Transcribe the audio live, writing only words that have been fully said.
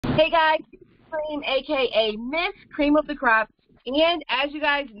Hey guys, Cream, aka Miss Cream of the Crop, and as you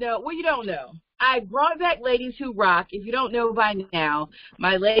guys know, well, you don't know, I brought back Ladies Who Rock. If you don't know by now,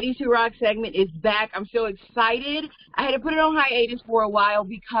 my Ladies Who Rock segment is back. I'm so excited. I had to put it on hiatus for a while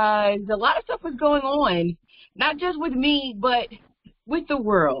because a lot of stuff was going on, not just with me, but with the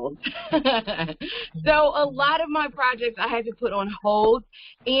world. So a lot of my projects I had to put on hold,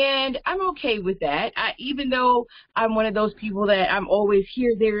 and I'm okay with that. Even though I'm one of those people that I'm always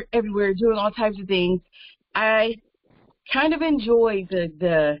here, there, everywhere, doing all types of things, I kind of enjoy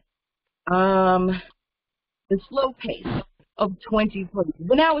the slow pace of 2020.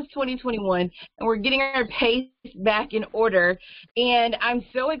 But now it's 2021, and we're getting our pace back in order, and I'm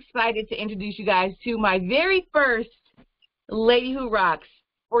so excited to introduce you guys to my very first Lady Who Rocks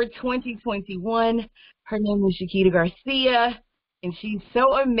for 2021. Her name is Shaquita Garcia, and she's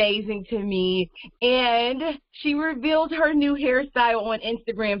so amazing to me. And she revealed her new hairstyle on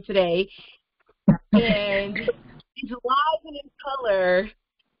Instagram today, and she's live and in color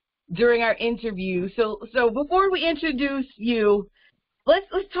during our interview. So before we introduce you, let's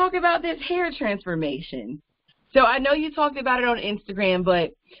talk about this hair transformation. So I know you talked about it on Instagram,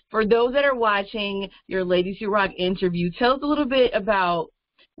 but for those that are watching your Ladies Who Rock interview, tell us a little bit about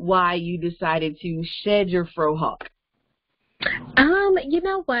why you decided to shed your fro hawk. You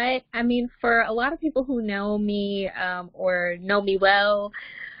know what? I mean, for a lot of people who know me or know me well,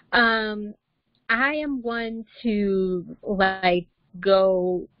 I am one to like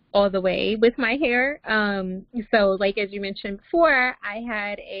go all the way with my hair. So like as you mentioned before, I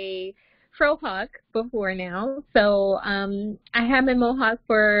had a fro hawk before now. So I had my mohawk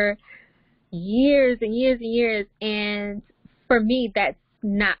for years and years and years, and for me that's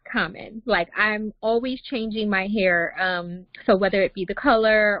not common. Like I'm always changing my hair. So whether it be the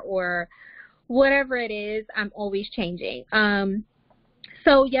color or whatever it is, I'm always changing.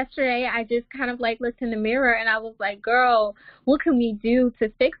 So yesterday I just kind of like looked in the mirror and I was like, girl, what can we do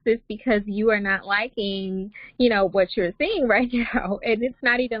to fix this? Because you are not liking, you know, what you're seeing right now. And it's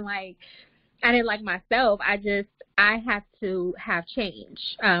not even like I didn't like myself. I have to have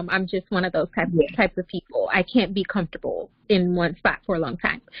change. I'm just one of those types of people. I can't be comfortable in one spot for a long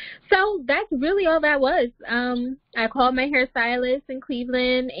time. So that's really all that was. I called my hairstylist in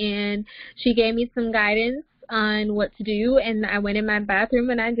Cleveland and she gave me some guidance on what to do, and I went in my bathroom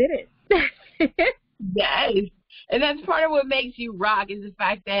and I did it. Yes, and that's part of what makes you rock is the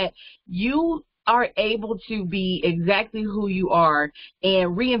fact that you are able to be exactly who you are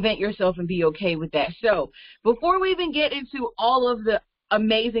and reinvent yourself and be okay with that. So before we even get into all of the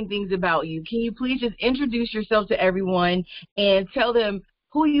amazing things about you, can you please just introduce yourself to everyone and tell them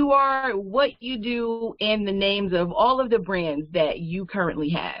who you are, what you do, and the names of all of the brands that you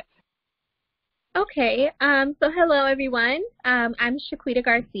currently have? Okay, so hello everyone. I'm Shaquita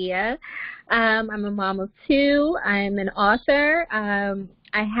Garcia. I'm a mom of two. I'm an author.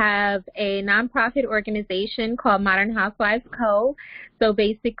 I have a nonprofit organization called Modern Housewives Co. So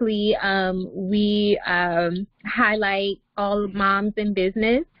basically, we highlight all moms in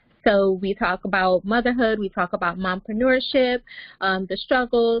business. So we talk about motherhood, we talk about mompreneurship, the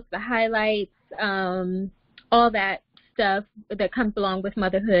struggles, the highlights, all that stuff that comes along with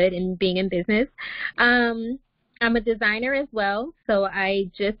motherhood and being in business. I'm a designer as well, so I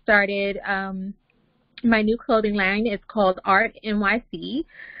just started my new clothing line. It's called Art NYC.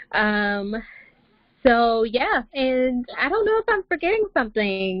 So yeah, and I don't know if I'm forgetting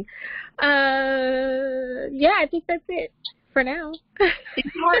something. Yeah, I think that's it for now.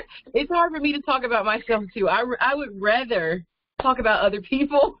 It's hard for me to talk about myself too. I would rather talk about other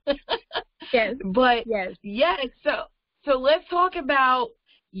people. Yes. But yes. So let's talk about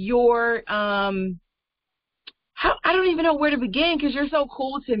your I don't even know where to begin because you're so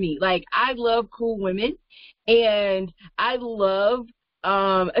cool to me. Like I love cool women, and I love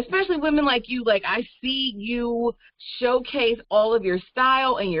especially women like you. Like I see you showcase all of your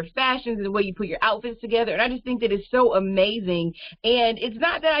style and your fashions and the way you put your outfits together, and I just think that it's so amazing. And it's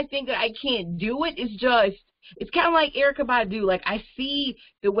not that I think that I can't do it, it's kind of like Erykah Badu. Like, I see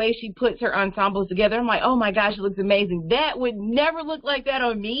the way she puts her ensembles together. I'm like, oh, my gosh, it looks amazing. That would never look like that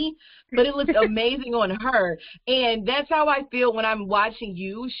on me, but it looks amazing on her. And that's how I feel when I'm watching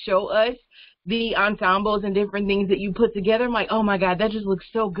you show us the ensembles and different things that you put together. I'm like, oh, my God, that just looks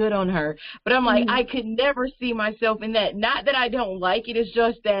so good on her. But I'm like, I could never see myself in that. Not that I don't like it. It's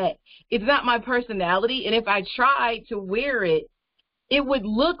just that it's not my personality. And if I try to wear it, it would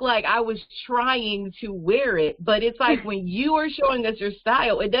look like I was trying to wear it, but it's like when you are showing us your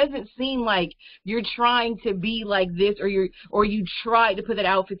style, it doesn't seem like you're trying to be like this, or you tried to put that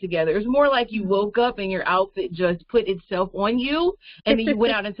outfit together. It's more like you woke up and your outfit just put itself on you, and then you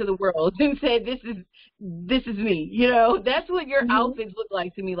went out into the world and said, this is me. You know, that's what your outfits look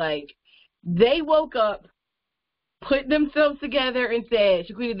like to me. Like they woke up, put themselves together, and said,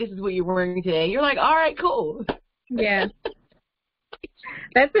 Shaquita, this is what you're wearing today. You're like, all right, cool. Yeah.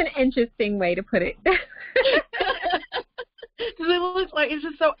 That's an interesting way to put it. It looks like it's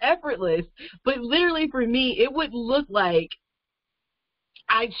just so effortless. But literally for me, it would look like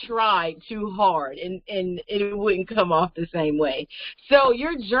I tried too hard and it wouldn't come off the same way. So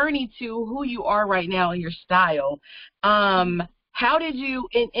your journey to who you are right now and your style, how did you,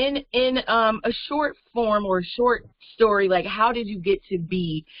 in a short form or short story, like how did you get to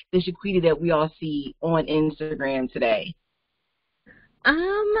be the Shaquita that we all see on Instagram today?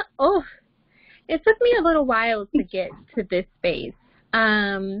 It took me a little while to get to this space.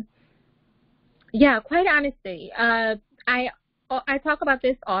 Yeah, quite honestly. I talk about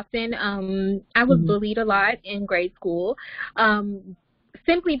this often. I was bullied a lot in grade school,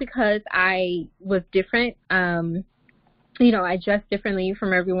 simply because I was different. You know, I dressed differently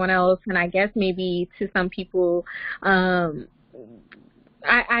from everyone else, and I guess maybe to some people, I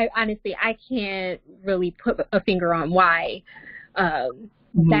honestly, I can't really put a finger on why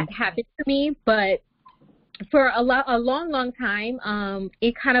that happened to me, but for a long time,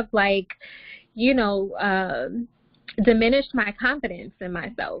 it kind of like, you know, diminished my confidence in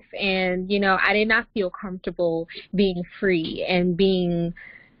myself. And, you know, I did not feel comfortable being free and being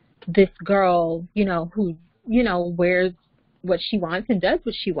this girl, you know, who, you know, wears what she wants and does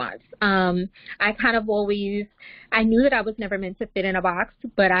what she wants. I kind of always, I knew that I was never meant to fit in a box,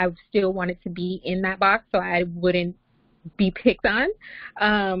 but I still wanted to be in that box so I wouldn't be picked on.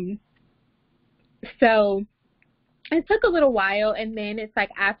 So it took a little while, and then it's like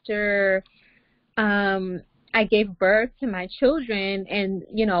after I gave birth to my children and,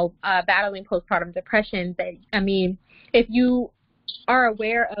 you know, battling postpartum depression, that, I mean, if you are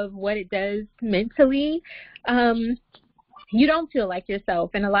aware of what it does mentally, you don't feel like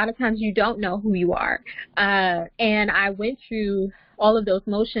yourself, and a lot of times you don't know who you are. And I went through all of those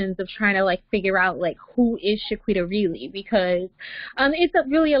motions of trying to like figure out like who is Shaquita really, because it's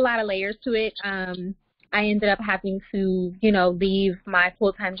really a lot of layers to it. I ended up having to, you know, leave my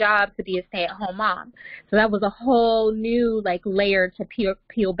full-time job to be a stay-at-home mom. So that was a whole new like layer to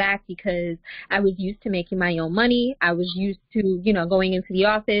peel back, because I was used to making my own money. I was used to, you know, going into the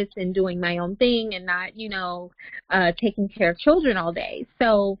office and doing my own thing and not, you know, taking care of children all day.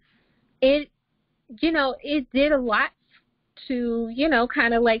 So it, you know, it did a lot to, you know,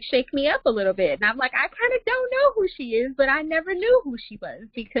 kind of like shake me up a little bit. And I'm like, I kind of don't know who she is, but I never knew who she was,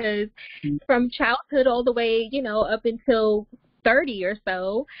 because from childhood all the way, you know, up until 30 or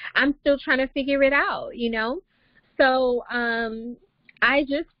so, I'm still trying to figure it out, you know? So I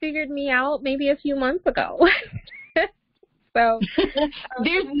just figured me out maybe a few months ago. So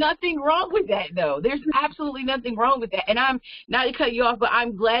there's nothing wrong with that, though. There's absolutely nothing wrong with that. And I'm not to cut you off, but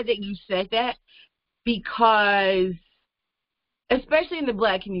I'm glad that you said that, because especially in the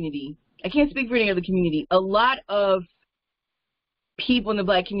Black community, I can't speak for any other community, a lot of people in the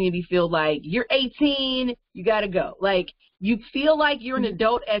Black community feel like you're 18, you got to go. Like, you feel like you're an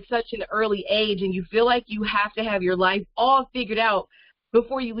adult at such an early age, and you feel like you have to have your life all figured out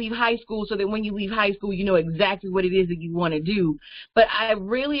before you leave high school, so that when you leave high school, you know exactly what it is that you want to do. But I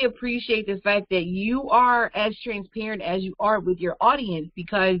really appreciate the fact that you are as transparent as you are with your audience,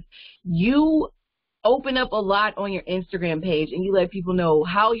 because you open up a lot on your Instagram page, and you let people know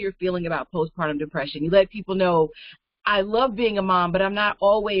how you're feeling about postpartum depression. You let people know, I love being a mom, but I'm not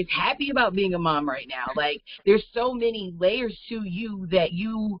always happy about being a mom right now. Like, there's so many layers to you that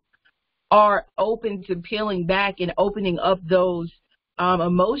you are open to peeling back and opening up those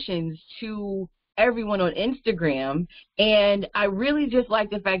emotions to everyone on Instagram. And I really just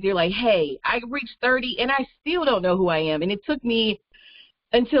like the fact they're like, hey, I reached 30 and I still don't know who I am. And it took me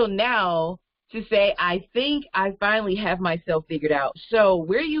until now to say, I think I finally have myself figured out. So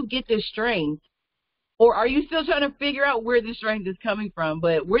where do you get this strength? Or are you still trying to figure out where the strength is coming from?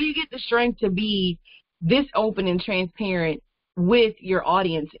 But where do you get the strength to be this open and transparent with your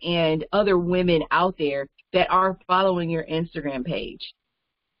audience and other women out there that are following your Instagram page?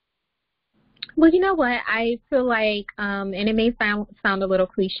 Well, you know what? I feel like, and it may sound a little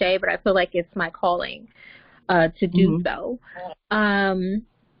cliche, but I feel like it's my calling to do so.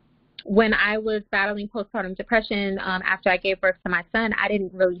 when I was battling postpartum depression, after I gave birth to my son, I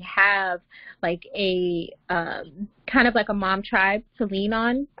didn't really have like a kind of like a mom tribe to lean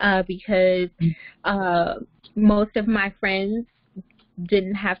on, because most of my friends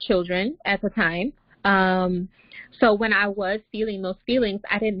didn't have children at the time. So when I was feeling those feelings,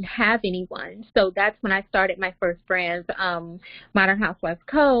 I didn't have anyone. So that's when I started my first brand, Modern Housewives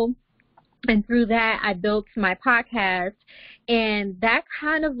Co. And through that, I built my podcast, and that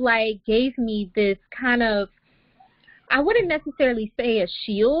kind of like gave me this kind of, I wouldn't necessarily say a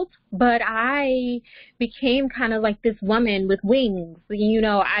shield, but I became kind of like this woman with wings.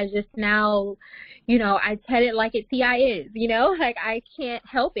 I just now, I tell it like it is, like I can't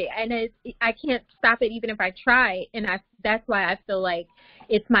help it. And I can't stop it even if I try. And that's why I feel like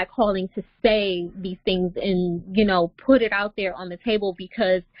it's my calling to say these things and, put it out there on the table,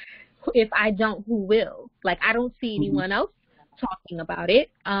 because if I don't, who will? Like, I don't see anyone else talking about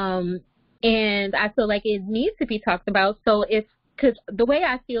it. And I feel like it needs to be talked about. So because the way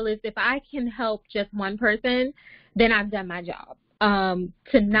I feel is if I can help just one person, then I've done my job,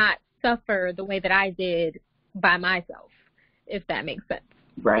 to not suffer the way that I did by myself, if that makes sense.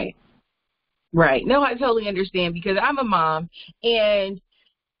 Right. Right. No, I totally understand, because I'm a mom, and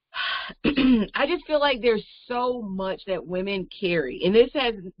I just feel like there's so much that women carry, and this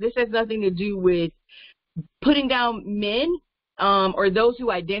has nothing to do with putting down men, or those who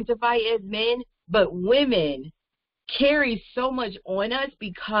identify as men, but women carry so much on us,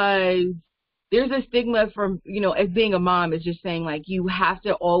 because there's a stigma from, as being a mom is just saying like you have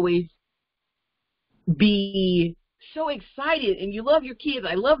to always be so excited and you love your kids.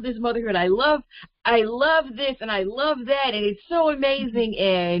 I love this motherhood. I love this and I love that, and it's so amazing,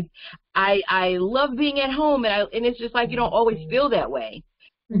 and I love being at home, and it's just like you don't always feel that way.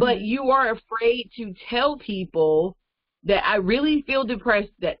 But you are afraid to tell people that I really feel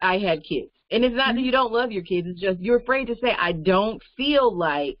depressed that I had kids. And it's not that you don't love your kids, it's just you're afraid to say I don't feel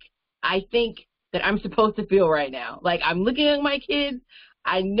like I think that I'm supposed to feel right now. Like, I'm looking at my kids,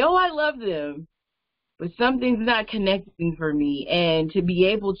 I know I love them, but something's not connecting for me. And to be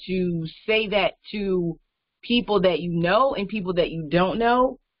able to say that to people that you know and people that you don't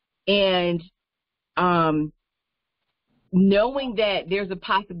know, and knowing that there's a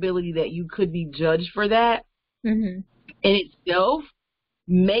possibility that you could be judged for that in itself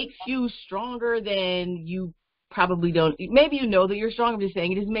makes you stronger than you probably don't. Maybe you know that you're strong. I'm just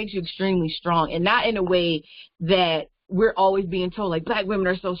saying it just makes you extremely strong, and not in a way that we're always being told like Black women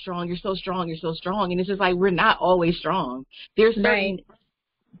are so strong, you're so strong, you're so strong. And it's just like we're not always strong. There's certain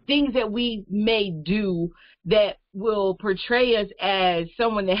things that we may do that will portray us as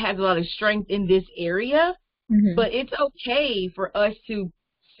someone that has a lot of strength in this area. But it's okay for us to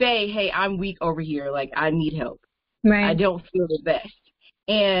say, hey, I'm weak over here. Like, I need help. I don't feel the best.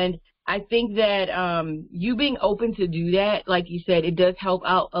 And I think that you being open to do that, like you said, it does help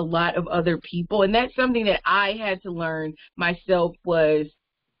out a lot of other people. And that's something that I had to learn myself, was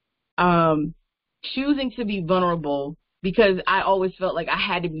choosing to be vulnerable, because I always felt like I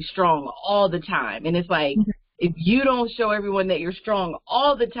had to be strong all the time. And it's like, if you don't show everyone that you're strong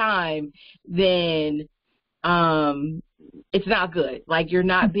all the time, then it's not good. Like, you're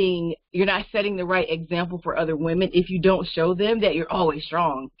not setting the right example for other women if you don't show them that you're always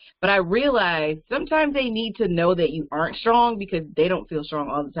strong. But I realize sometimes they need to know that you aren't strong, because they don't feel strong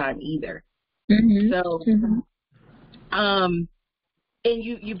all the time either. So, and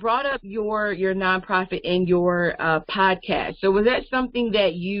you brought up your nonprofit and your podcast. So was that something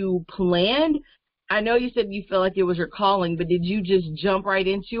that you planned? I know you said you felt like it was your calling, but did you just jump right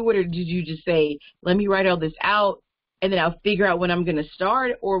into it, or did you just say, let me write all this out and then I'll figure out when I'm going to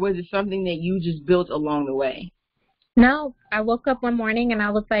start? Or was it something that you just built along the way? No, I woke up one morning and I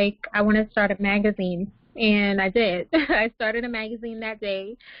was like, I want to start a magazine. And I did. I started a magazine that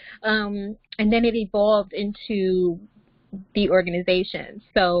day. And then it evolved into the organization.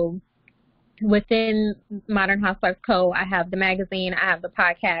 So within Modern Housewives Co., I have the magazine, I have the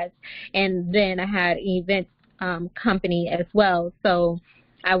podcast, and then I had an event company as well. So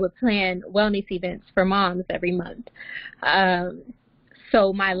I would plan wellness events for moms every month.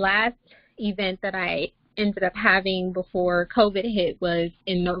 So my last event that I ended up having before COVID hit was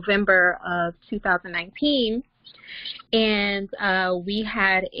in November of 2019. And we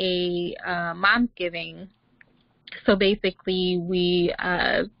had a mom's giving. So basically we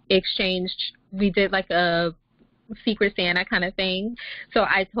we did like a Secret Santa kind of thing. So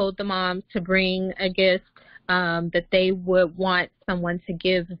I told the moms to bring a gift that they would want someone to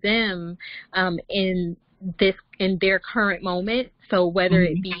give them in their current moment. So whether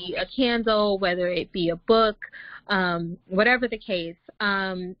it be a candle, whether it be a book, whatever the case.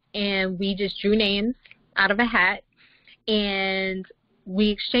 And we just drew names out of a hat, and we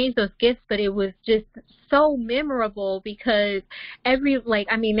exchanged those gifts, but it was just so memorable because there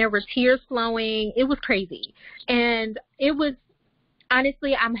were tears flowing. It was crazy. And it was,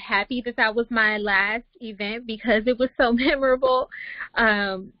 honestly, I'm happy that that was my last event because it was so memorable.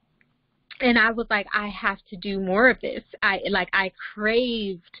 And I was like, I have to do more of this. I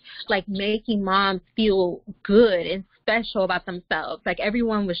craved making moms feel good and special about themselves. Like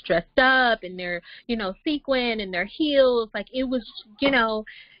everyone was dressed up in their, sequin and their heels. Like it was,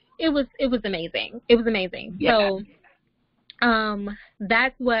 it was amazing. It was amazing. Yeah. So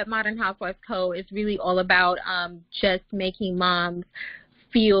that's what Modern Housewives Co. is really all about. Just making moms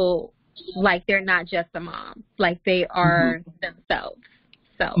feel like they're not just a mom, like they are themselves.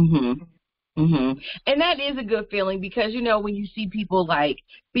 So. And that is a good feeling because, when you see people like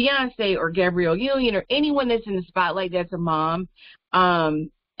Beyonce or Gabrielle Union or anyone that's in the spotlight that's a mom,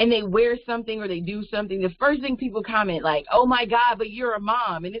 and they wear something or they do something, the first thing people comment like, oh, my God, but you're a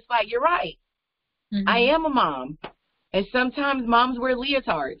mom. And it's like, you're right. I am a mom. And sometimes moms wear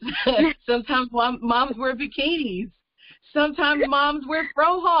leotards. Sometimes moms wear bikinis. Sometimes moms wear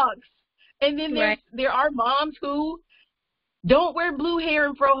frohawks. And then there are moms who don't wear blue hair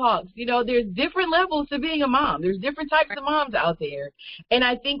and frohawks. There's different levels to being a mom. There's different types of moms out there. And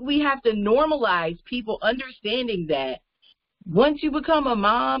I think we have to normalize people understanding that once you become a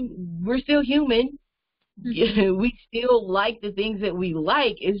mom, we're still human. We still like the things that we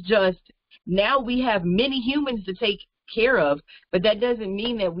like. It's just now we have many humans to take care of, but that doesn't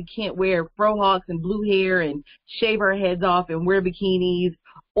mean that we can't wear frohawks and blue hair and shave our heads off and wear bikinis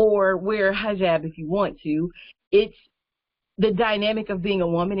or wear hijab if you want to. It's the dynamic of being a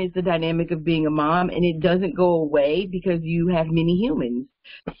woman is the dynamic of being a mom, and it doesn't go away because you have many humans.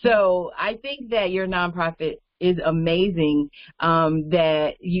 So I think that your nonprofit is amazing,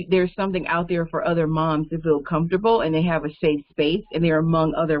 that there's something out there for other moms to feel comfortable and they have a safe space and they're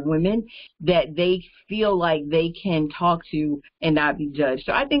among other women that they feel like they can talk to and not be judged.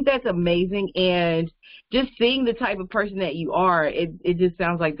 So I think that's amazing. And just seeing the type of person that you are, it just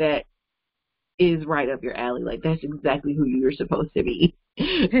sounds like that is right up your alley. Like that's exactly who you're supposed to be.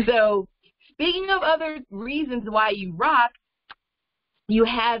 So speaking of other reasons why you rock, you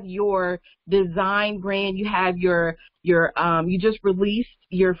have your design brand, you have your you just released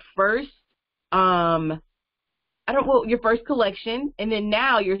your first your first collection, and then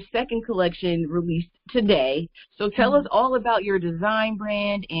now your second collection released today. So tell us all about your design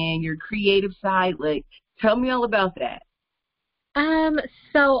brand and your creative side. Like tell me all about that.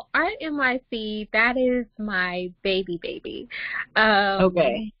 So Art NYC, that is my baby.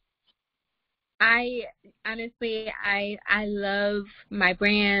 Okay. I honestly, I love my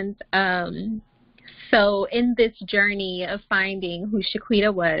brand. So in this journey of finding who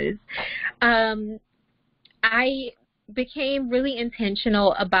Shaquita was, I became really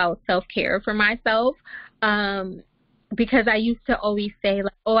intentional about self-care for myself. Because I used to always say,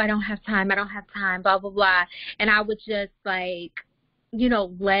 like, oh, I don't have time, blah, blah, blah. And I would just, like,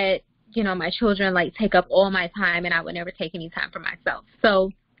 let, my children, like, take up all my time, and I would never take any time for myself.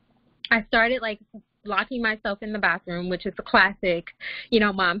 So I started, like, locking myself in the bathroom, which is a classic,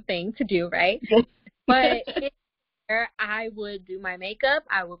 mom thing to do, right? But I would do my makeup.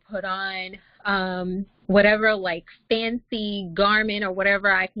 I would put on whatever like fancy garment or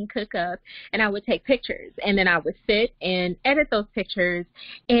whatever I can cook up, and I would take pictures, and then I would sit and edit those pictures,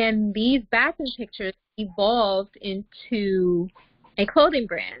 and these bathroom pictures evolved into a clothing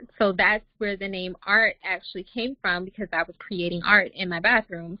brand. So that's where the name Art actually came from, because I was creating art in my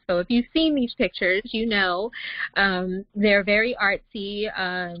bathroom. So if you've seen these pictures, they're very artsy,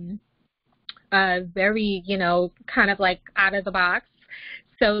 very, kind of like out of the box.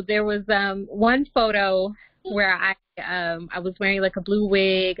 So there was one photo where I was wearing like a blue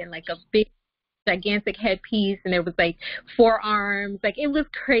wig and like a big gigantic headpiece, and there was like 4 arms. Like it was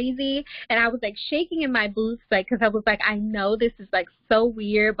crazy, and I was like shaking in my boots, like, because I was like, I know this is like so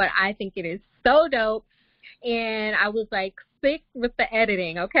weird, but I think it is so dope. And I was like sick with the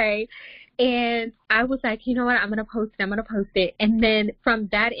editing, okay? And I was like, you know what, I'm gonna post it. And then from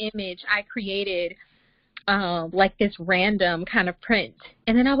that image I created like this random kind of print,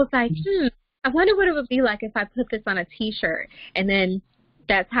 and then I was like, I wonder what it would be like if I put this on a t-shirt. And then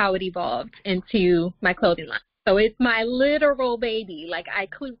that's how it evolved into my clothing line. So it's my literal baby. Like I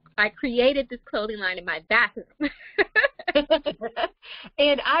created this clothing line in my bathroom.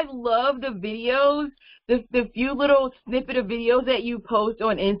 And I love the videos, the few little snippet of videos that you post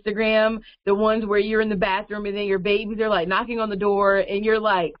on Instagram, the ones where you're in the bathroom and then your babies are like knocking on the door and you're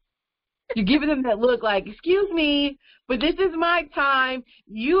like, You're giving them that look like, excuse me, but this is my time.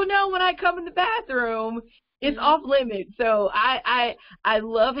 You know, when I come in the bathroom, it's off limits. So I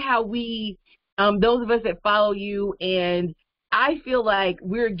love how we, those of us that follow you, and I feel like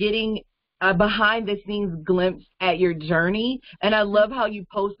we're getting a behind the scenes glimpse at your journey. And I love how you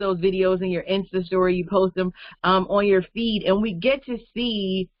post those videos in your Insta story. You post them on your feed, and we get to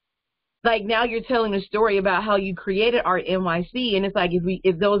see, like, now you're telling a story about how you created Art NYC, and it's like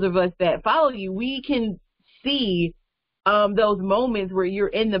if those of us that follow you, we can see those moments where you're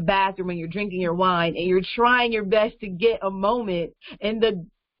in the bathroom and you're drinking your wine and you're trying your best to get a moment, and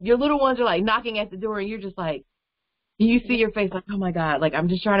your little ones are like knocking at the door, and you're just like, you see your face like, oh my God, like, I'm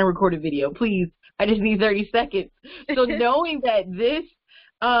just trying to record a video, please, I just need 30 seconds. So knowing that this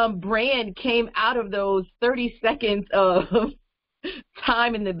brand came out of those 30 seconds of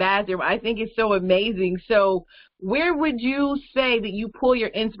time in the bathroom, I think it's so amazing. So where would you say that you pull your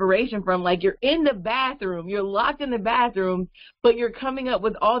inspiration from? Like, you're in the bathroom, you're locked in the bathroom, but you're coming up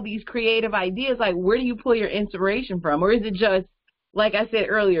with all these creative ideas. Like, where do you pull your inspiration from? Or is it just, like I said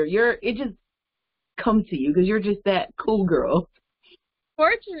earlier, it just comes to you because you're just that cool girl?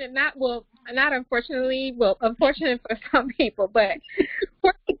 Fortunate, not unfortunately, well, unfortunate for some people, but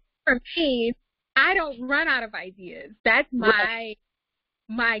for me, I don't run out of ideas. That's my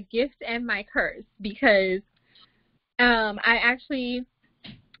gift and my curse, because I actually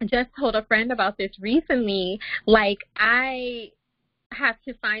just told a friend about this recently. Like, I have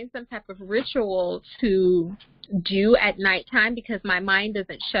to find some type of ritual to do at nighttime because my mind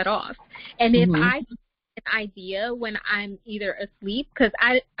doesn't shut off. And if I get an idea when I'm either asleep, because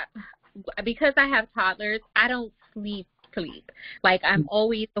I have toddlers, I don't sleep. Like, I'm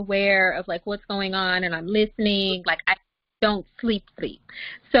always aware of, like, what's going on, and I'm listening. Like, I don't sleep.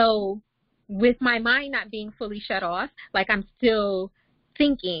 So with my mind not being fully shut off, like, I'm still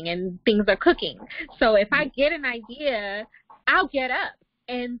thinking and things are cooking. So if I get an idea, I'll get up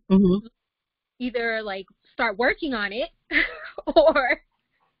and either, like, start working on it or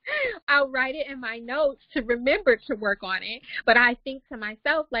I'll write it in my notes to remember to work on it. But I think to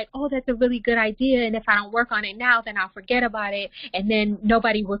myself, like, oh, that's a really good idea, and if I don't work on it now, then I'll forget about it, and then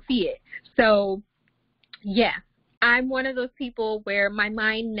nobody will see it. So, yeah, I'm one of those people where my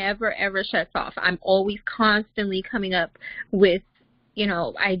mind never, ever shuts off. I'm always constantly coming up with, you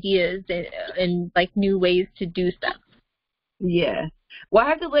know, ideas and like, new ways to do stuff. Yeah. Well, I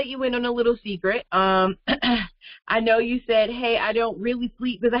have to let you in on a little secret. I know you said, hey, I don't really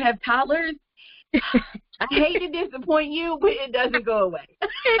sleep because I have toddlers. I hate to disappoint you, but it doesn't go away.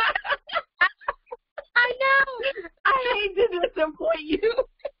 I know. I hate to disappoint you.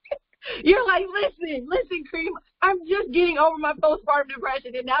 You're like, listen, Cream, I'm just getting over my postpartum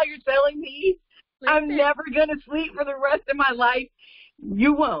depression, and now you're telling me I'm never going to sleep for the rest of my life.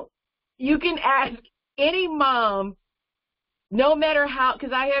 You won't. You can ask any mom, no matter how,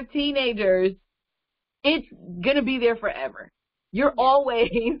 because I have teenagers, it's going to be there forever. You're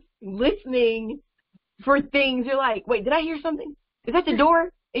always listening for things. You're like, wait, did I hear something? Is that the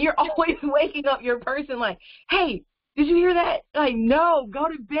door? And you're always waking up your person like, hey, did you hear that? Like, no, go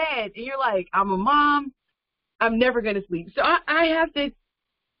to bed. And you're like, I'm a mom. I'm never going to sleep. So I have to,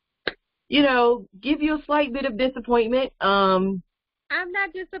 you know, give you a slight bit of disappointment. I'm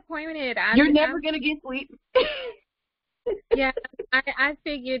not disappointed. You're never going to get sleep. Yeah, I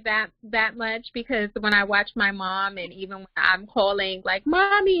figured that much, because when I watch my mom, and even when I'm calling, like,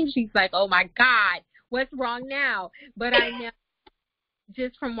 Mommy, and she's like, oh my God, what's wrong now? But I know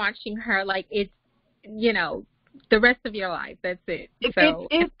just from watching her, like, it's, you know, the rest of your life, that's it. So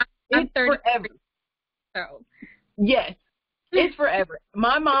I'm 30, forever. So yes, it's forever.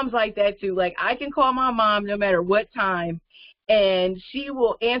 My mom's like that too. Like, I can call my mom no matter what time, and she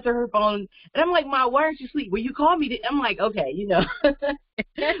will answer her phone. And I'm like, Mom, why aren't you asleep? Well, you call me. I'm like, okay, you know.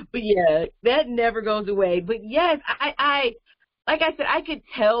 But yeah, that never goes away. But yes, I like I said, I could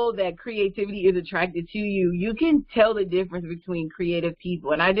tell that creativity is attracted to you. You can tell the difference between creative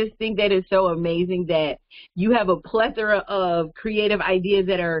people. And I just think that is so amazing that you have a plethora of creative ideas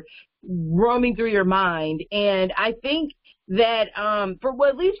that are roaming through your mind. And I think that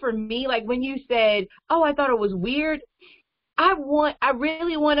at least for me, like, when you said, oh, I thought it was weird, I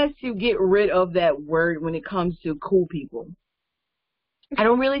really want us to get rid of that word when it comes to cool people. I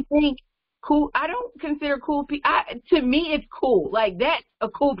don't really think cool. I don't consider cool people. To me, it's cool. Like, that's a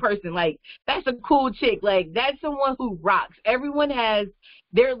cool person. Like, that's a cool chick. Like, that's someone who rocks. Everyone has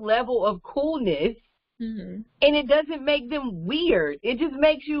their level of coolness, and it doesn't make them weird. It just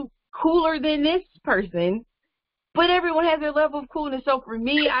makes you cooler than this person. But everyone has their level of coolness. So for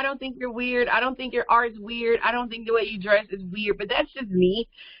me, I don't think you're weird. I don't think your art's weird. I don't think the way you dress is weird. But that's just me.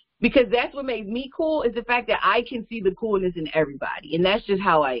 because that's what makes me cool, is the fact that I can see the coolness in everybody, and that's just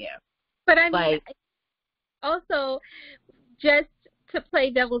how I am. But I mean, Like, also, just to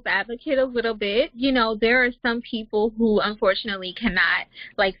play devil's advocate a little bit, you know, there are some people who unfortunately cannot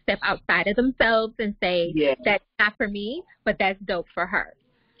like step outside of themselves and say, yeah, that's not for me, but that's dope for her.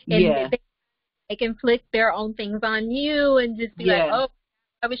 And yeah, they can flick their own things on you and just be like, yeah. oh,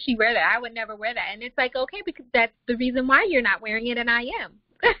 why would she wear that? I would never wear that. And it's like, okay, because that's the reason why you're not wearing it, and I am.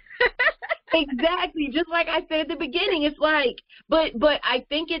 Exactly. Just like I said at the beginning, it's like, but I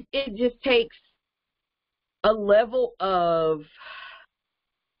think it just takes a level of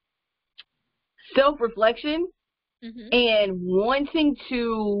self-reflection Mm-hmm. and wanting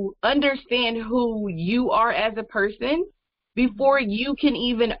to understand who you are as a person before you can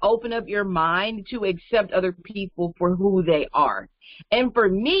even open up your mind to accept other people for who they are. And for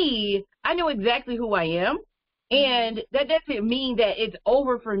me, I know exactly who I am. And that doesn't mean that it's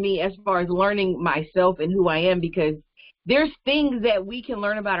over for me as far as learning myself and who I am, because there's things that we can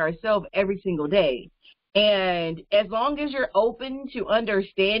learn about ourselves every single day. And as long as you're open to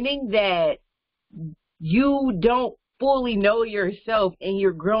understanding that you don't fully know yourself and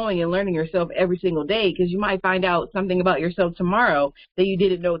you're growing and learning yourself every single day, because you might find out something about yourself tomorrow that you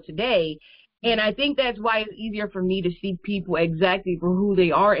didn't know today. And I think that's why it's easier for me to see people exactly for who they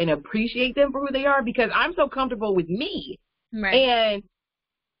are and appreciate them for who they are, because I'm so comfortable with me. Right. And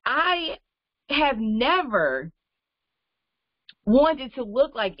I have never wanted to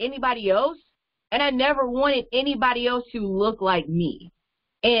look like anybody else, and I never wanted anybody else to look like me.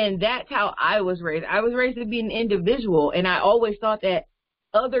 And that's how I was raised. I was raised to be an individual, and I always thought that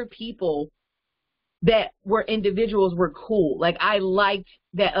other people that were individuals were cool. Like, I liked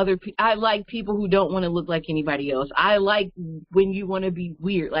that I like people who don't want to look like anybody else. I like when you want to be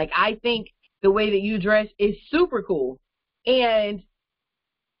weird. Like, I think the way that you dress is super cool. And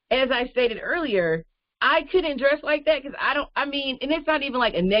as I stated earlier, I couldn't dress like that because and it's not even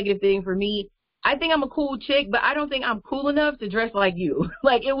like a negative thing for me. I think I'm a cool chick, but I don't think I'm cool enough to dress like you.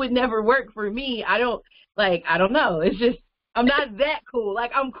 Like, it would never work for me. I don't know. It's just, I'm not that cool. Like,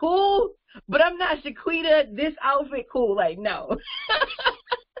 I'm cool, but I'm not Shaquita, this outfit cool. Like, no.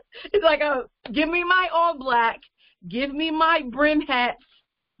 It's like, give me my all black, give me my brim hats,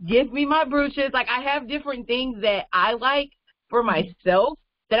 give me my brooches. Like, I have different things that I like for myself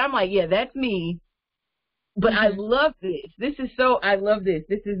that I'm like, yeah, that's me. But I love this. I love this.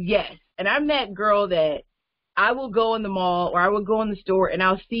 This is yes. And I'm that girl that I will go in the mall or I will go in the store and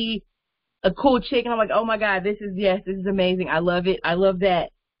I'll see a cool chick and I'm like, oh my God, this is amazing. I love it. I love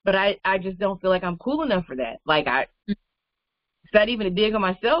that. But I just don't feel like I'm cool enough for that. Like, it's not even a dig on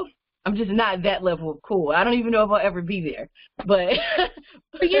myself. I'm just not that level of cool. I don't even know if I'll ever be there. But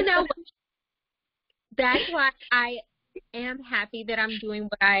you know, that's why I am happy that I'm doing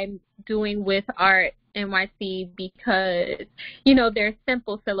what I'm doing with Art NYC, because, you know, they're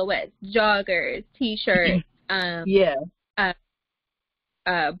simple silhouettes, joggers, t-shirts,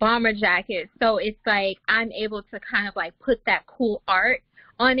 bomber jackets. So it's like I'm able to kind of like put that cool art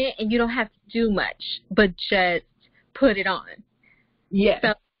on it, and you don't have to do much but just put it on. Yeah.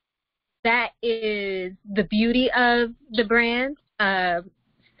 So that is the beauty of the brand.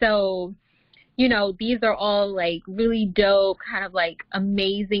 So, you know, these are all like really dope, kind of like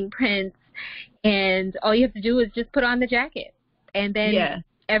amazing prints, and all you have to do is just put on the jacket, and then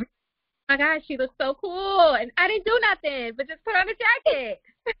oh my gosh, she looks so cool, and I didn't do nothing but just put on a jacket.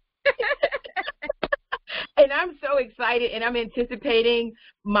 And I'm so excited, and I'm anticipating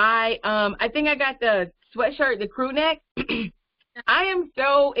my I think I got the sweatshirt, the crew neck. I am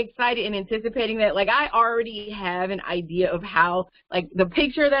so excited and anticipating that. Like, I already have an idea of how, like, the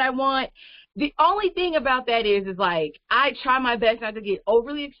picture that I want. The only thing about that is like, I try my best not to get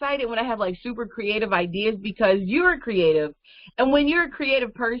overly excited when I have like super creative ideas, because you're creative. And when you're a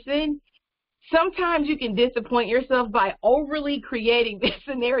creative person, sometimes you can disappoint yourself by overly creating this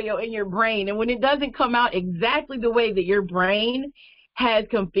scenario in your brain. And when it doesn't come out exactly the way that your brain has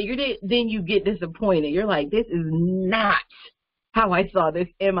configured it, then you get disappointed. You're like, this is not how I saw this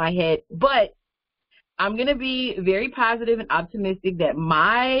in my head. But I'm going to be very positive and optimistic that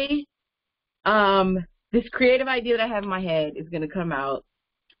my this creative idea that I have in my head is going to come out.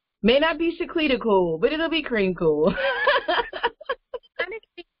 May not be Shaquita cool, but it'll be cream cool.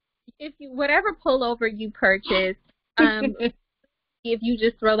 If you, whatever pullover you purchase, if you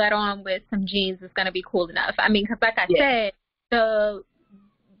just throw that on with some jeans, it's going to be cool enough. I mean, because like I said,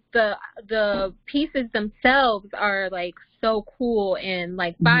 the pieces themselves are like so cool and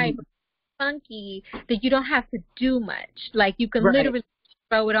like vibrant, funky, that you don't have to do much. Like, you can literally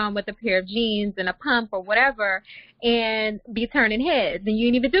throw it on with a pair of jeans and a pump or whatever and be turning heads. And you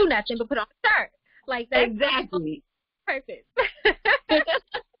didn't even do nothing but put on a shirt. Like, that's exactly. Perfect.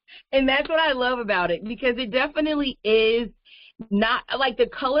 And that's what I love about it, because it definitely is not like the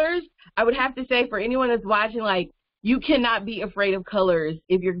colors. I would have to say, for anyone that's watching, like, you cannot be afraid of colors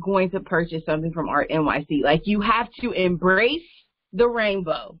if you're going to purchase something from Art NYC. Like, you have to embrace the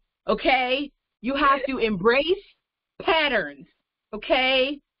rainbow, okay? You have to embrace patterns,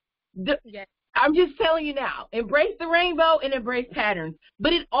 okay? Yes. I'm just telling you now, embrace the rainbow and embrace patterns.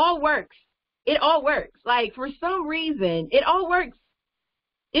 But it all works. It all works. Like, for some reason, it all works.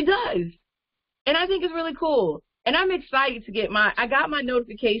 It does. And I think it's really cool. And I'm excited to get I got my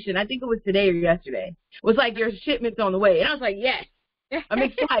notification, I think it was today or yesterday. It was like, your shipment's on the way. And I was like, yes, I'm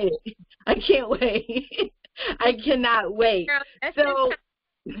excited. I can't wait. I cannot wait. So,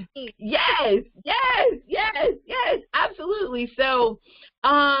 yes, absolutely. So,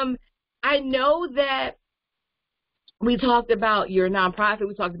 I know that we talked about your nonprofit,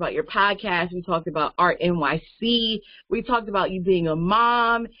 we talked about your podcast, we talked about Art NYC, we talked about you being a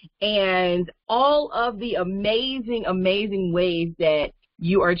mom, and all of the amazing, amazing ways that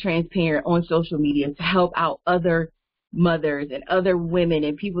you are transparent on social media to help out other mothers and other women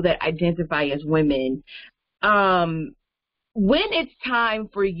and people that identify as women. When it's time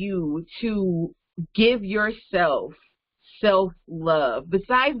for you to give yourself self-love,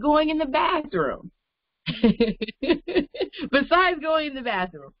 besides going in the bathroom, when it's time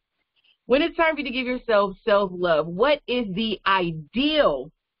for you to give yourself self-love, what is the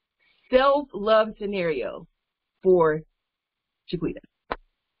ideal self-love scenario for Shaquita?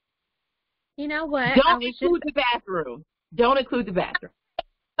 You know what? Don't include the bathroom. Don't include the bathroom.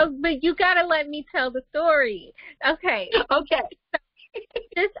 Oh, but you gotta let me tell the story. Okay. Okay.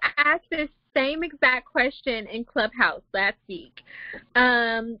 I asked this same exact question in Clubhouse last week.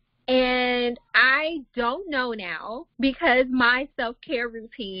 And I don't know now, because my self-care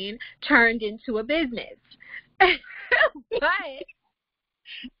routine turned into a business. But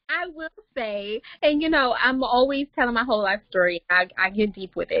I will say, and I'm always telling my whole life story. I get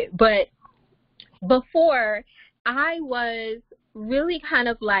deep with it. But before, I was really kind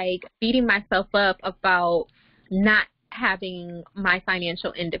of like beating myself up about not having my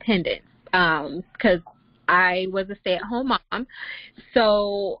financial independence, because I was a stay-at-home mom.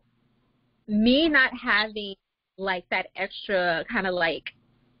 So me not having like that extra kind of like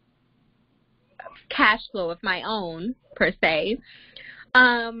cash flow of my own per se,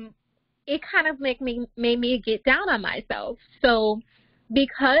 it kind of made me get down on myself. So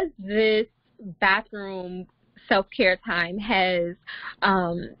because this bathroom self-care time has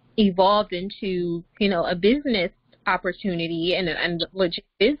evolved into, a business opportunity and a legit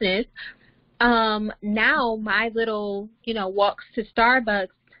business, now my little, walks to Starbucks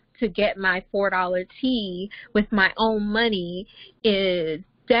to get my $4 tea with my own money is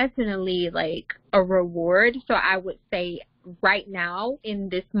definitely like a reward. So I would say right now in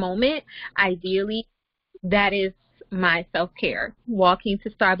this moment, ideally, that is my self-care, walking to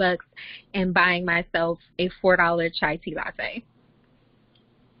Starbucks and buying myself a $4 chai tea latte.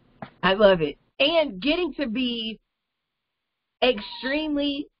 I love it. And getting to be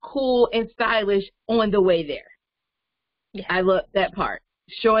extremely cool and stylish on the way there. Yeah. I love that part.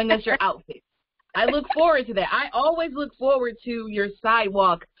 Showing us your outfits. I look forward to that. I always look forward to your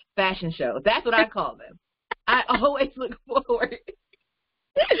sidewalk fashion shows. That's what I call them. I always look forward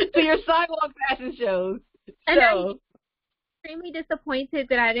to your sidewalk fashion shows. And I'm extremely disappointed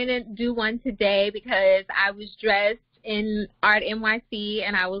that I didn't do one today, because I was dressed in Art NYC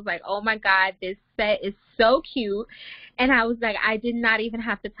and I was like, oh my God, this set is so cute. And I was like, I did not even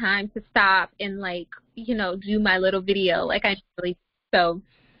have the time to stop and like, do my little video like I really. So,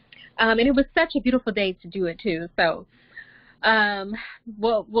 and it was such a beautiful day to do it too. So,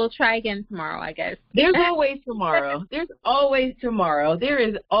 we'll try again tomorrow, I guess. There's always tomorrow. There is always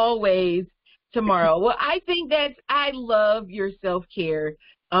tomorrow. Well, I think I love your self-care,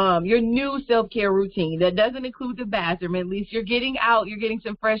 your new self-care routine that doesn't include the bathroom. At least you're getting out, you're getting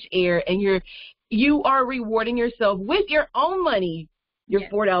some fresh air, and you are rewarding yourself with your own money, your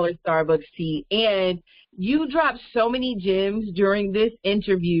 $4 Starbucks tea. And you dropped so many gems during this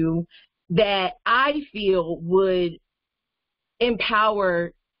interview that I feel would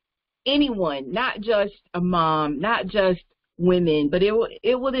empower anyone, not just a mom, not just women, but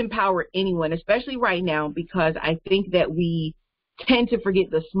it would empower anyone, especially right now, because I think that we tend to forget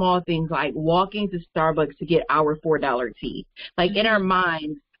the small things like walking to Starbucks to get our $4 tea. Like, in our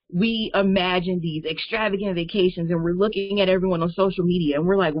minds, we imagine these extravagant vacations, and we're looking at everyone on social media and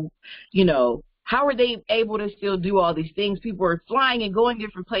we're like, how are they able to still do all these things? People are flying and going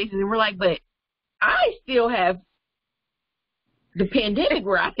different places, and we're like, but I still have the pandemic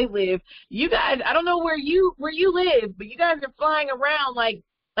where I live. You guys, I don't know where you live, but you guys are flying around like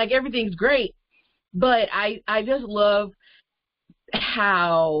everything's great. But I just love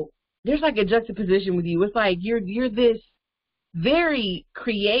how there's like a juxtaposition with you. It's like you're this very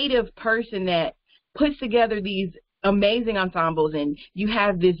creative person that puts together these amazing ensembles, and you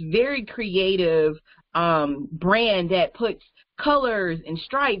have this very creative brand that puts colors and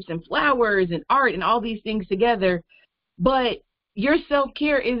stripes and flowers and art and all these things together. But your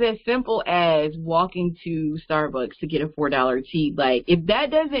self-care is as simple as walking to Starbucks to get a $4 tea. Like, if that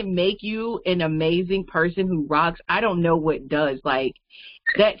doesn't make you an amazing person who rocks, I don't know what does. Like,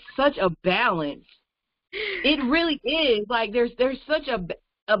 that's such a balance. It really is. Like, there's such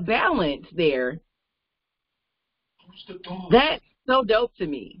a balance there. That's so dope to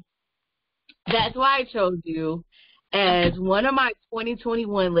me. That's why I chose you as one of my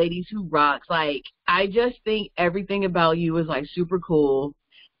 2021 ladies who rocks. Like, I just think everything about you is like super cool.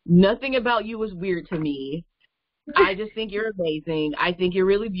 Nothing about you is weird to me. I just think you're amazing. I think you're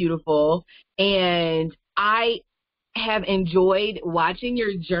really beautiful. And I have enjoyed watching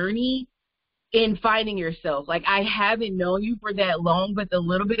your journey in finding yourself. Like, I haven't known you for that long, but the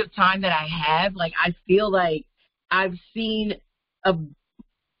little bit of time that I have, like, I feel like I've seen an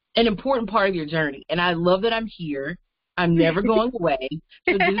important part of your journey. And I love that I'm here. I'm never going away.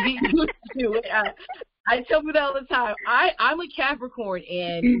 So just get used to it. I tell people that all the time. I'm a Capricorn,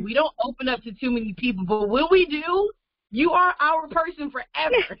 and we don't open up to too many people. But when we do, you are our person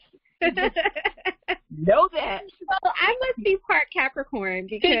forever. Know that. Well, I must be part Capricorn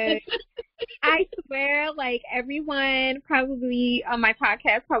because I swear, like, everyone probably on my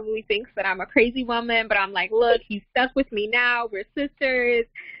podcast probably thinks that I'm a crazy woman, but I'm like, look, he's stuck with me now. We're sisters.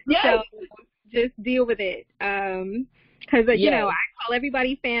 Yes. So just deal with it. Because, you know, I call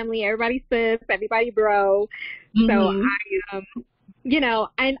everybody family, everybody sis, everybody bro. Mm-hmm. So I, you know,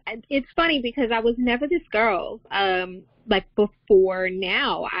 and it's funny because I was never this girl. Like before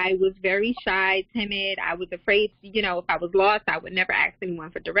now, I was very shy, timid. I was afraid, you know, if I was lost, I would never ask anyone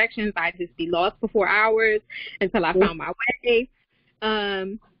for directions. I'd just be lost for 4 hours until I found my way.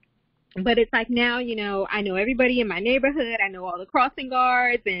 But it's like now, you know, I know everybody in my neighborhood. I know all the crossing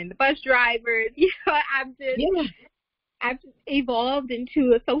guards and the bus drivers. You know, I've evolved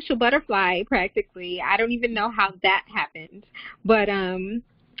into a social butterfly practically. I don't even know how that happened. But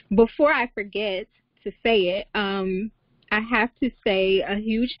before I forget to say it, I have to say a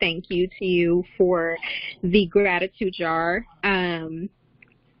huge thank you to you for the gratitude jar,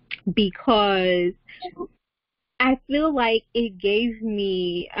 because I feel like it gave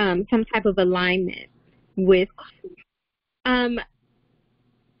me some type of alignment with my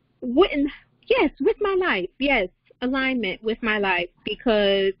life. Yes, alignment with my life,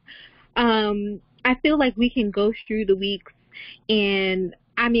 because I feel like we can go through the weeks, and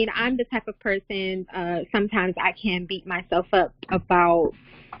I mean, I'm the type of person, sometimes I can beat myself up about,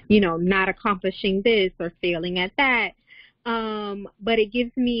 you know, not accomplishing this or failing at that. But it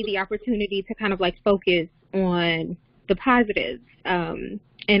gives me the opportunity to kind of like focus on the positives,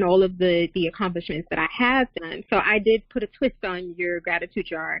 and all of the accomplishments that I have done. So I did put a twist on your gratitude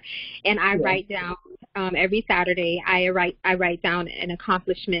jar, and I write down, every Saturday, I write down an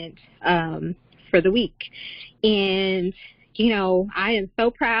accomplishment, for the week. And you know, I am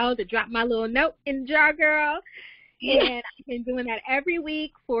so proud to drop my little note in the jar, girl. And I've been doing that every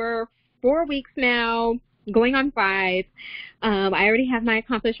week for 4 weeks now, going on 5. I already have my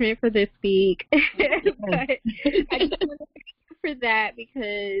accomplishment for this week. But I just wanted to thank you for that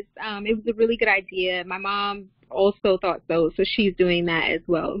because it was a really good idea. My mom also thought so she's doing that as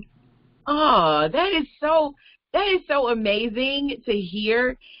well. Oh, that is so amazing to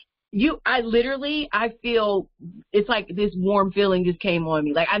hear. I feel it's like this warm feeling just came on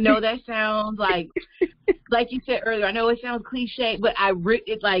me. Like, I know that sounds like you said earlier, I know it sounds cliche, but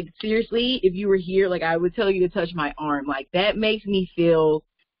it's like, seriously, if you were here, like, I would tell you to touch my arm. Like, that makes me feel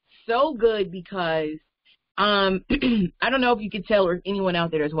so good because, I don't know if you could tell, or if anyone out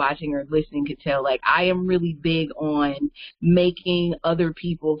there that's watching or listening could tell, like, I am really big on making other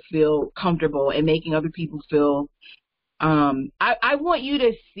people feel comfortable and making other people feel I want you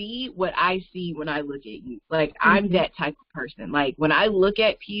to see what I see when I look at you. Like, I'm that type of person. Like, when I look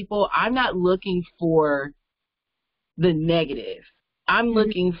at people, I'm not looking for the negative. I'm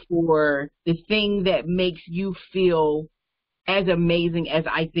looking for the thing that makes you feel as amazing as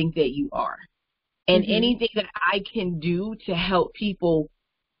I think that you are. And anything that I can do to help people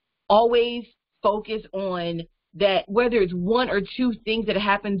always focus on that whether it's one or two things that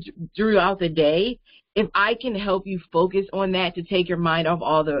happen throughout the day, if I can help you focus on that to take your mind off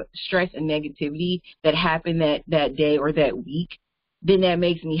all the stress and negativity that happened that day or that week, then that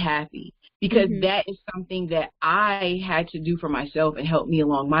makes me happy. Because that is something that I had to do for myself and help me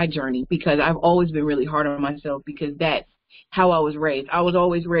along my journey, because I've always been really hard on myself, because that's how I was raised. I was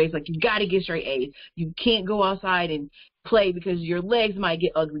always raised like, you got to get straight A's. You can't go outside and play because your legs might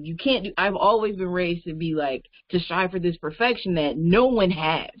get ugly. You can't do. I've always been raised to be like, to strive for this perfection that no one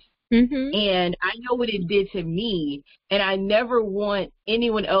has. And I know what it did to me, and I never want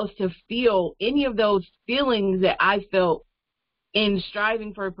anyone else to feel any of those feelings that I felt in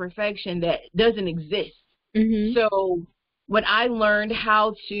striving for perfection that doesn't exist. So when I learned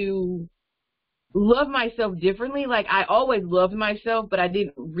how to love myself differently, like I always loved myself, but I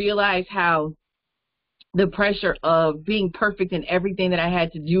didn't realize how the pressure of being perfect in everything that I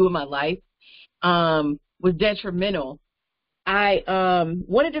had to do in my life was detrimental. I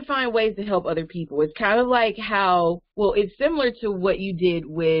wanted to find ways to help other people. It's kind of like how, well, it's similar to what you did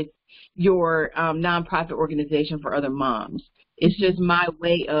with your nonprofit organization for other moms. It's just my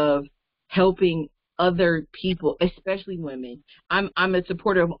way of helping other people, especially women. I'm a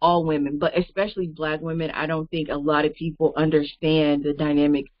supporter of all women, but especially Black women. I don't think a lot of people understand the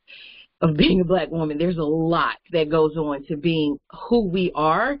dynamic of being a Black woman. There's a lot that goes on to being who we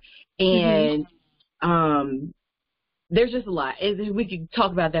are, and there's just a lot. We could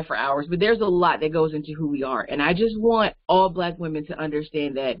talk about that for hours, but there's a lot that goes into who we are. And I just want all Black women to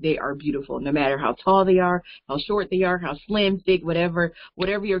understand that they are beautiful, no matter how tall they are, how short they are, how slim, thick, whatever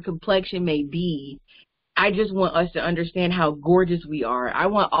your complexion may be. I just want us to understand how gorgeous we are. I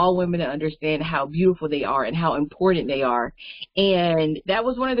want all women to understand how beautiful they are and how important they are. And that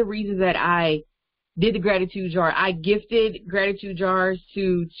was one of the reasons that I did the gratitude jar. I gifted gratitude jars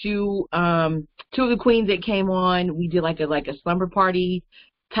to two of the queens that came on. We did like a slumber party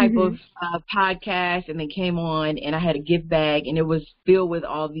type of podcast, and they came on, and I had a gift bag, and it was filled with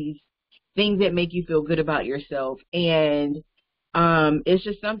all these things that make you feel good about yourself. And it's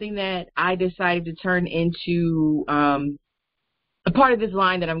just something that I decided to turn into a part of this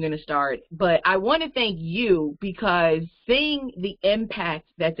line that I'm going to start. But I want to thank you, because seeing the impact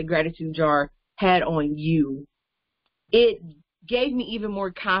that the gratitude jar had on you, it gave me even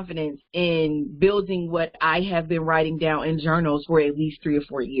more confidence in building what I have been writing down in journals for at least 3 or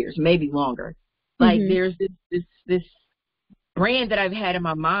 4 years, maybe longer. Like there's this brand that I've had in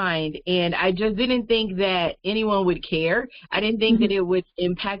my mind, and I just didn't think that anyone would care. I didn't think that it would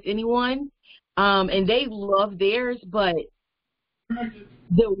impact anyone, and they love theirs, but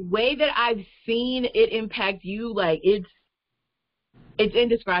the way that I've seen it impact you, like it's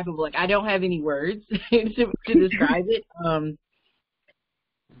indescribable. Like I don't have any words to describe it.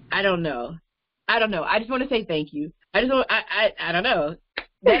 I don't know. I just want to say thank you. I don't know.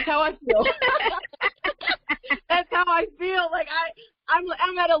 That's how I feel. That's how I feel. Like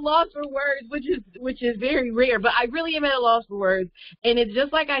I'm at a loss for words, which is very rare, but I really am at a loss for words. And it's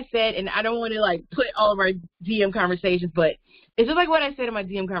just like I said, and I don't want to like put all of our DM conversations, but it's just like what I said in my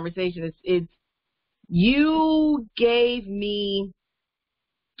DM conversation. It's you gave me,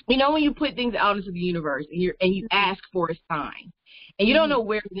 you know, when you put things out into the universe and you ask for a sign, and you don't know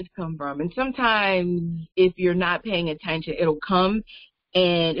where it's going to come from. And sometimes if you're not paying attention, it'll come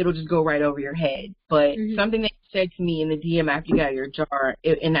and it'll just go right over your head. But something that you said to me in the DM after you got your jar,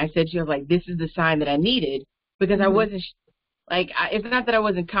 and I said to you, I was like, this is the sign that I needed, because I wasn't it's not that I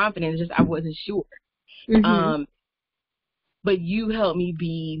wasn't confident, it's just I wasn't sure. But you helped me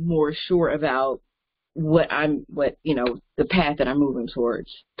be more sure about the path that I'm moving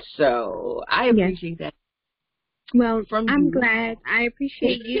towards. So I appreciate that. Well, I'm glad. I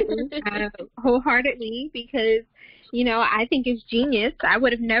appreciate you wholeheartedly, because, you know, I think it's genius. I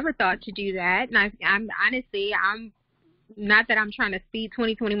would have never thought to do that. And I'm honestly, I'm not that I'm trying to speed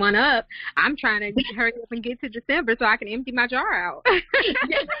 2021 up. I'm trying to hurry up and get to December so I can empty my jar out.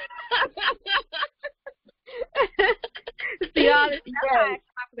 See all this stuff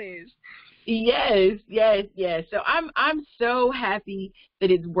accomplished. Yes. So I'm so happy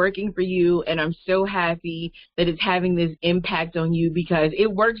that it's working for you, and I'm so happy that it's having this impact on you, because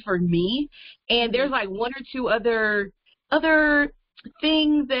it worked for me. And there's like one or two other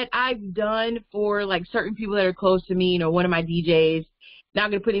things that I've done for like certain people that are close to me. You know, one of my DJs, not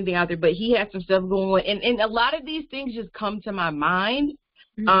gonna put anything out there, but he has some stuff going on, and a lot of these things just come to my mind.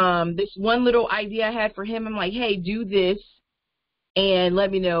 This one little idea I had for him, I'm like, hey, do this and let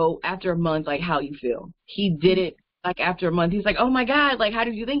me know after a month, like, how you feel. He did it, like, after a month. He's like, oh, my God, like, how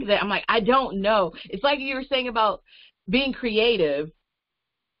did you think of that? I'm like, I don't know. It's like you were saying about being creative.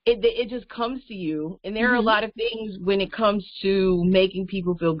 it just comes to you. And there are a lot of things when it comes to making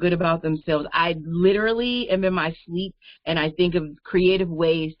people feel good about themselves. I literally am in my sleep and I think of creative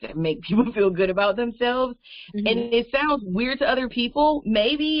ways to make people feel good about themselves. And it sounds weird to other people,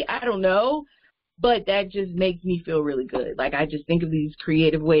 maybe, I don't know, but that just makes me feel really good. Like, I just think of these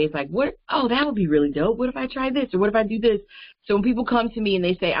creative ways, like, that would be really dope. What if I try this, or what if I do this? So when people come to me and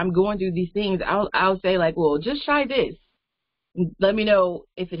they say, I'm going through these things, I'll say, like, well, just try this. Let me know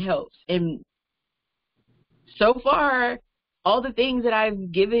if it helps. And so far, all the things that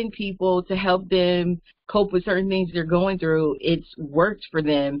I've given people to help them cope with certain things they're going through, it's worked for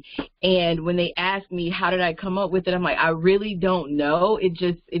them. And when they ask me, how did I come up with it? I'm like, I really don't know. It's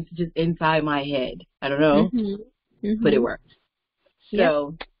just inside my head. I don't know, but it works.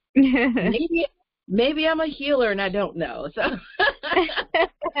 So maybe I'm a healer and I don't know. So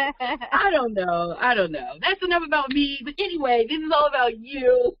I don't know. That's enough about me. But anyway, this is all about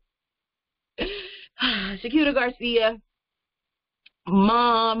you. Shaquita Garcia,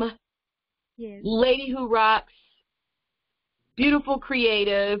 mom, lady who rocks, beautiful,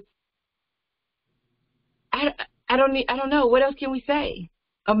 creative. I don't know. What else can we say?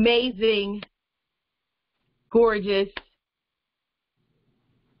 Amazing, gorgeous,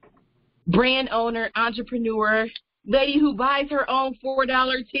 brand owner, entrepreneur, lady who buys her own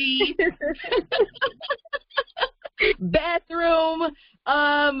 $4 tea, bathroom,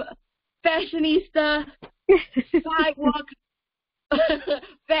 fashionista, sidewalk,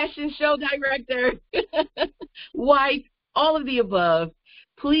 fashion show director, wife, all of the above.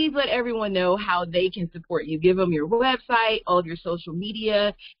 Please let everyone know how they can support you. Give them your website, all of your social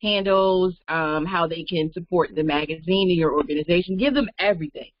media handles, how they can support the magazine and your organization. Give them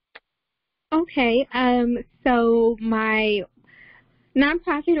everything. Okay, so my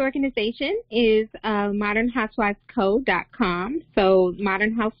nonprofit organization is modernhousewivesco.com. So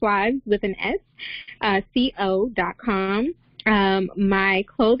Modern Housewives with an S, co.com. My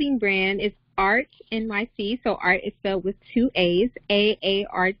clothing brand is Art NYC. So Art is spelled with 2 A's,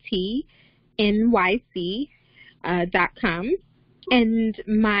 AARTNYC.com. And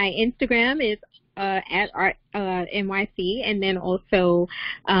my Instagram is at Art NYC, and then also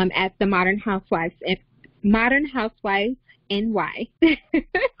at the Modern Housewives NY.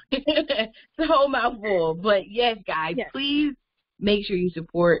 It's a whole mouthful, but yes, guys, please make sure you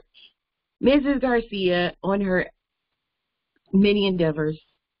support Mrs. Garcia on her many endeavors.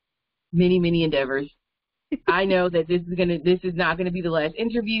 I know that this is not gonna be the last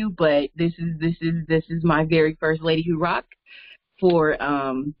interview, but this is my very first Lady Who Rock for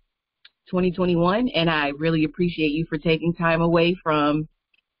 2021, and I really appreciate you for taking time away from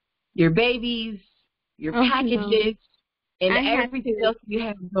your babies, your packages, and everything else you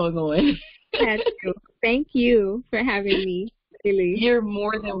have going on. Thank you for having me. Really. You're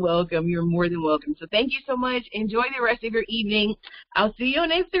more than welcome. So thank you so much. Enjoy the rest of your evening. I'll see you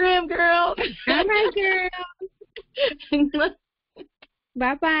on Instagram, girl. All right, girl.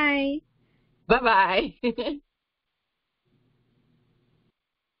 Bye-bye. Bye-bye.